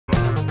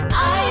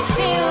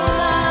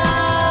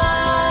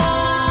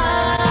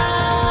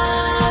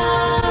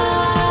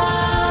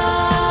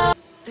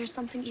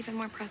something even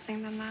more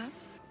pressing than that?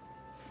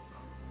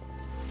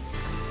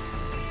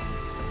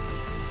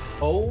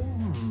 Oh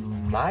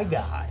my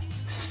God.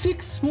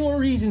 6 more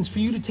reasons for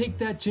you to take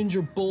that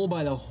ginger bull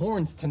by the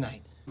horns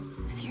tonight.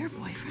 Is he your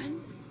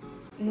boyfriend?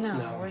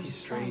 No, we're he's just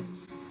straight.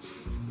 friends.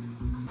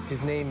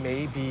 His name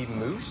may be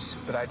Moose,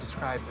 but I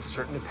describe a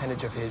certain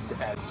appendage of his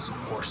as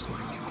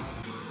horse-like.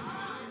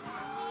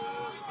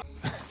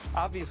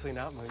 Obviously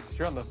not, Moose.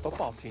 You're on the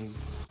football team.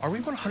 Are we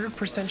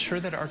 100% sure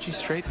that Archie's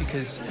straight?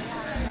 Because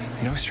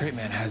no straight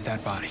man has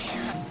that body.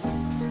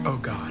 Oh,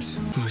 God.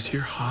 Moose,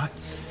 you're hot.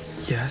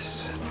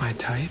 Yes, my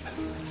type.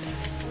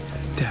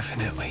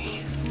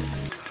 Definitely.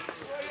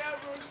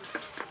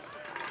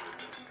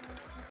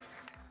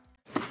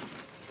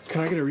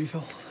 Can I get a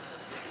refill?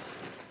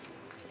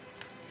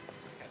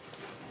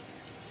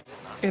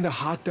 And a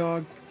hot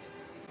dog?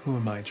 Who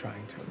am I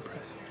trying to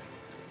impress here?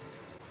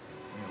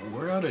 Yeah,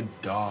 we're out of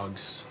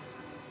dogs.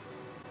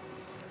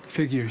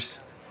 Figures.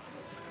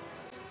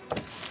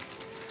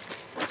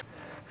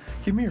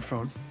 Give me your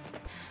phone.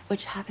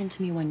 Which happened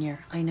to me one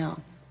year, I know.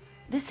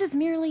 This is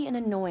merely an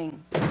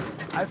annoying.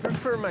 I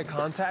prefer my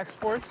contact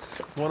sports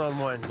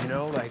one-on-one, you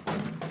know, like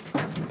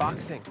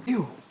boxing.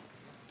 Ew.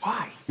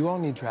 Why? You all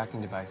need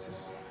tracking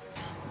devices.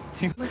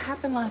 What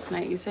happened last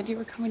night? You said you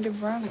were coming to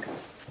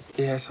Veronica's.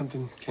 Yeah,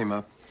 something came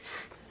up.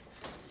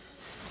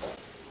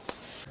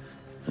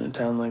 In a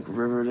town like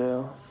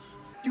Riverdale.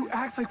 You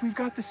act like we've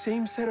got the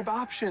same set of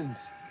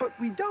options, but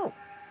we don't.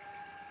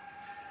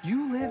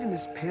 You live in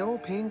this pale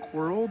pink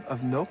world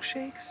of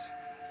milkshakes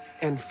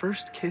and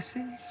first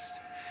kisses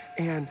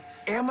and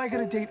am I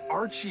gonna date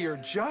Archie or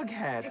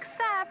Jughead?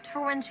 Except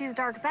for when she's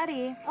Dark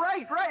Betty.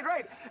 Right.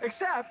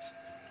 Except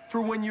for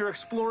when you're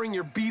exploring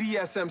your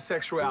BDSM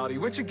sexuality,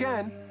 which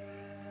again,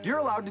 you're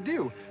allowed to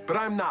do, but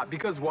I'm not,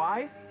 because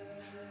why?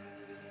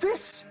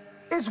 This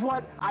is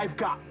what I've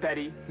got,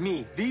 Betty.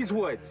 Me, these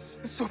woods.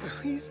 So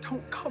please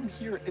don't come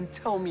here and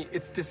tell me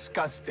it's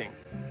disgusting.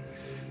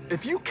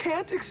 If you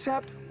can't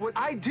accept what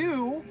I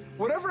do,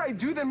 whatever I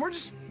do, then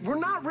we're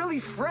not really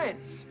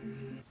friends.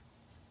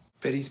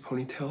 Betty's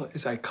ponytail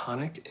is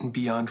iconic and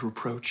beyond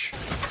reproach.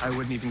 I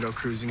wouldn't even go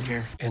cruising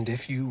here. And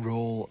if you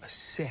roll a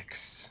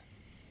 6,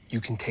 you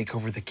can take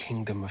over the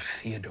kingdom of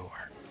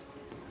Theodore.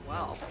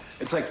 Wow.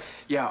 It's like,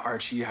 yeah,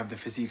 Archie, you have the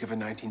physique of a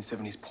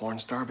 1970s porn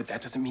star, but that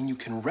doesn't mean you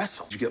can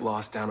wrestle. Did you get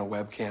lost down a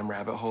webcam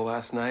rabbit hole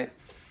last night?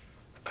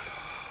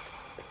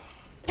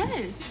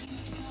 Kevin.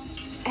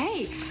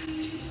 Hey.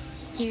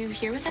 You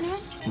here with anyone?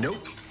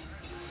 Nope.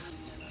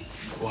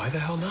 Why the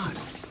hell not?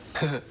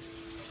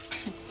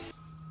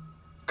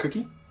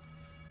 Cookie?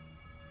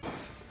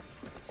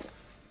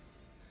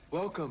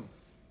 Welcome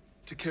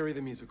to Carrie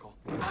the Musical.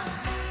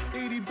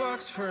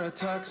 $80 for a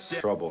tux.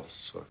 Trouble,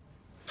 so.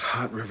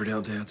 Hot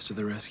Riverdale dads to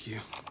the rescue.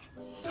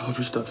 All of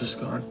your stuff is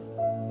gone.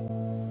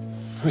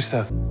 Whose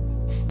stuff?